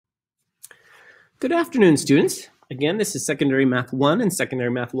Good afternoon, students. Again, this is Secondary Math 1 and Secondary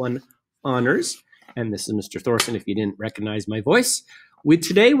Math 1 Honors. And this is Mr. Thorson, if you didn't recognize my voice.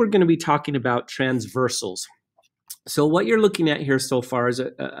 Today, we're going to be talking about transversals. So what you're looking at here so far is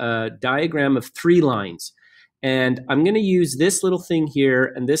a diagram of 3 lines. And I'm going to use this little thing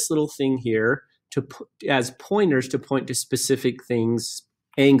here and this little thing here as pointers to point to specific things,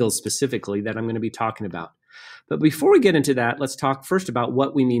 angles specifically, that I'm going to be talking about. But before we get into that, let's talk first about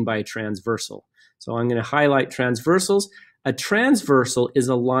what we mean by a transversal. So I'm going to highlight transversals. A transversal is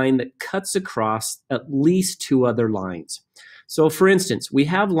a line that cuts across at least 2 other lines. So for instance, we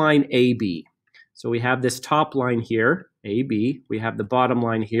have line AB. So we have this top line here, AB. We have the bottom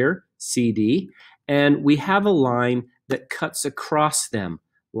line here, CD. And we have a line that cuts across them,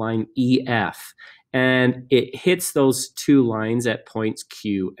 line EF. And it hits those 2 lines at points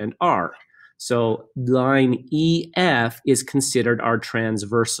Q and R. So line EF is considered our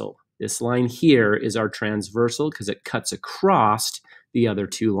transversal. This line here is our transversal because it cuts across the other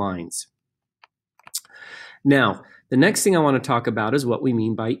 2 lines. Now, the next thing I want to talk about is what we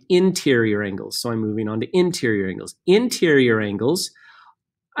mean by interior angles. So I'm moving on to interior angles. Interior angles,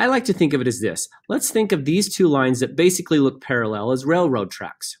 I like to think of it as this. Let's think of these 2 lines that basically look parallel as railroad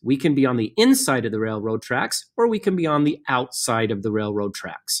tracks. We can be on the inside of the railroad tracks, or we can be on the outside of the railroad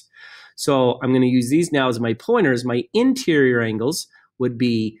tracks. So I'm going to use these now as my pointers. My interior angles would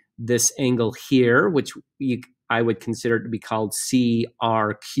be this angle here, which I would consider to be called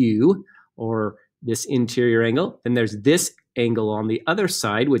CRQ, or this interior angle. Then there's this angle on the other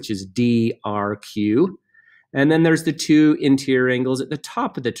side, which is DRQ. And then there's the 2 interior angles at the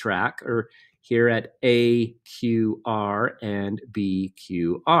top of the track, or here at AQR and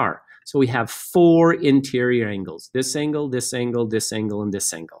BQR. So we have 4 interior angles: this angle, this angle, this angle, and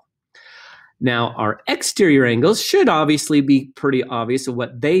this angle. Now, our exterior angles should obviously be pretty obvious of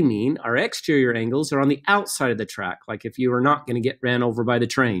what they mean. Our exterior angles are on the outside of the track, like if you were not going to get ran over by the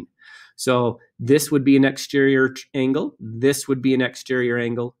train. So this would be an exterior angle, this would be an exterior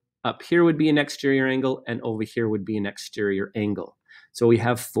angle, up here would be an exterior angle, and over here would be an exterior angle. So we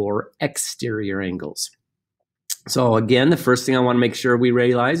have 4 exterior angles. So again, the first thing I want to make sure we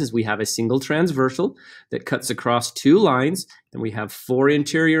realize is we have a single transversal that cuts across 2 lines, and we have 4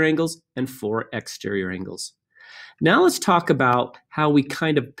 interior angles and 4 exterior angles. Now let's talk about how we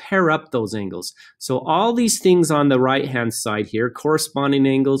kind of pair up those angles. So all these things on the right-hand side here, corresponding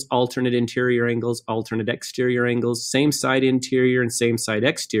angles, alternate interior angles, alternate exterior angles, same side interior and same side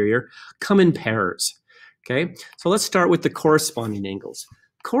exterior, come in pairs. Okay, so let's start with the corresponding angles.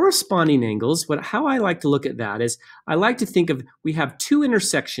 Corresponding angles, how I like to look at that is I like to think of, we have 2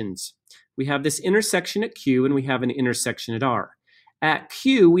 intersections. We have this intersection at Q and we have an intersection at R. At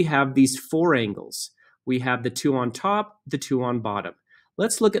Q, we have these 4 angles. We have the 2 on top, the 2 on bottom.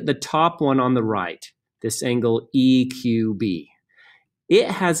 Let's look at the top one on the right, this angle EQB.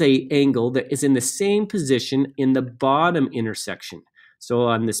 It has an angle that is in the same position in the bottom intersection. So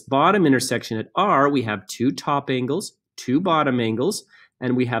on this bottom intersection at R, we have 2 top angles, 2 bottom angles,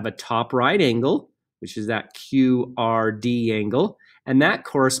 and we have a top right angle, which is that QRD angle, and that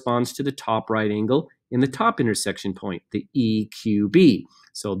corresponds to the top right angle in the top intersection point, the EQB.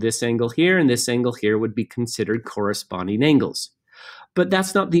 So this angle here and this angle here would be considered corresponding angles. But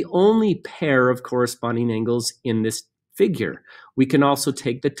that's not the only pair of corresponding angles in this figure. We can also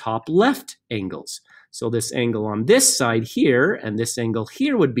take the top left angles. So this angle on this side here and this angle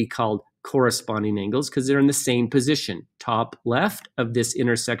here would be called corresponding angles because they're in the same position. Top left of this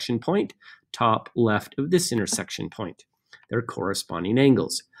intersection point, top left of this intersection point. They're corresponding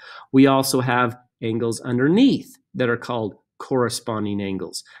angles. We also have angles underneath that are called corresponding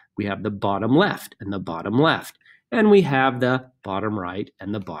angles. We have the bottom left and the bottom left, and we have the bottom right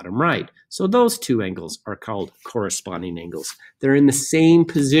and the bottom right. So those 2 angles are called corresponding angles. They're in the same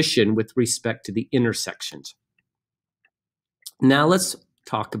position with respect to the intersections. Now let's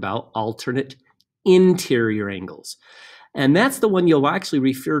talk about alternate interior angles. And that's the one you'll actually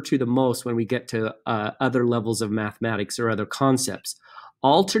refer to the most when we get to other levels of mathematics or other concepts.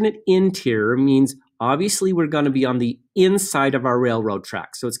 Alternate interior means obviously we're going to be on the inside of our railroad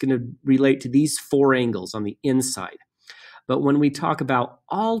track. So it's going to relate to these 4 angles on the inside. But when we talk about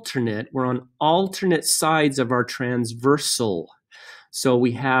alternate, we're on alternate sides of our transversal. So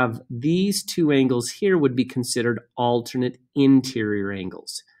we have these 2 angles here would be considered alternate interior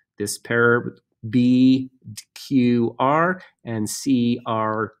angles. This pair BQR and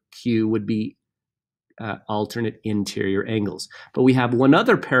CRQ would be alternate interior angles. But we have one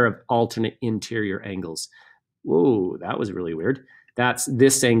other pair of alternate interior angles. Whoa, that was really weird. That's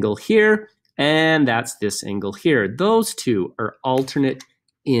this angle here, and that's this angle here. Those 2 are alternate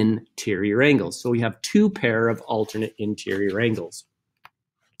interior angles. So we have two pair of alternate interior angles.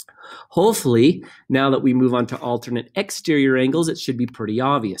 Hopefully, now that we move on to alternate exterior angles, it should be pretty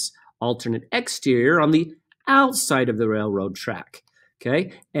obvious. Alternate exterior on the outside of the railroad track.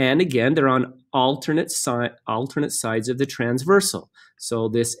 Okay, and again, they're on alternate sides of the transversal. So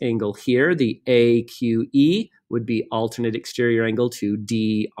this angle here, the AQE, would be alternate exterior angle to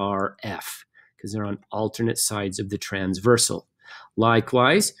DRF because they're on alternate sides of the transversal.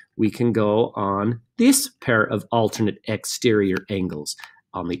 Likewise, we can go on this pair of alternate exterior angles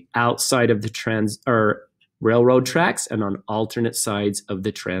on the outside of the railroad tracks and on alternate sides of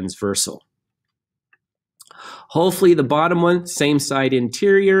the transversal. Hopefully the bottom one, same side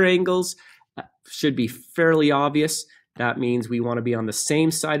interior angles, should be fairly obvious. That means we want to be on the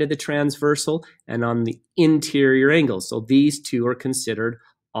same side of the transversal and on the interior angles. So these two are considered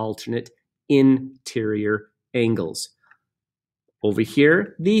alternate interior angles. Over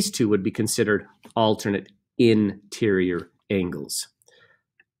here, these two would be considered alternate interior angles.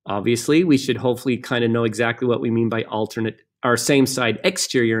 Obviously, we should hopefully kind of know exactly what we mean by alternate or same side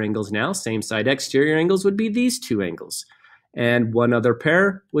exterior angles now. Same side exterior angles would be these two angles. And one other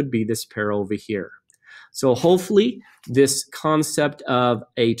pair would be this pair over here. So hopefully this concept of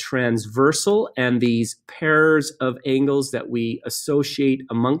a transversal and these pairs of angles that we associate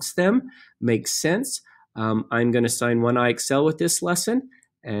amongst them makes sense. I'm going to sign One Eye Excel with this lesson.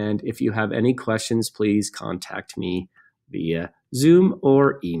 And if you have any questions, please contact me via Zoom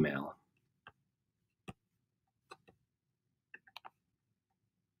or email.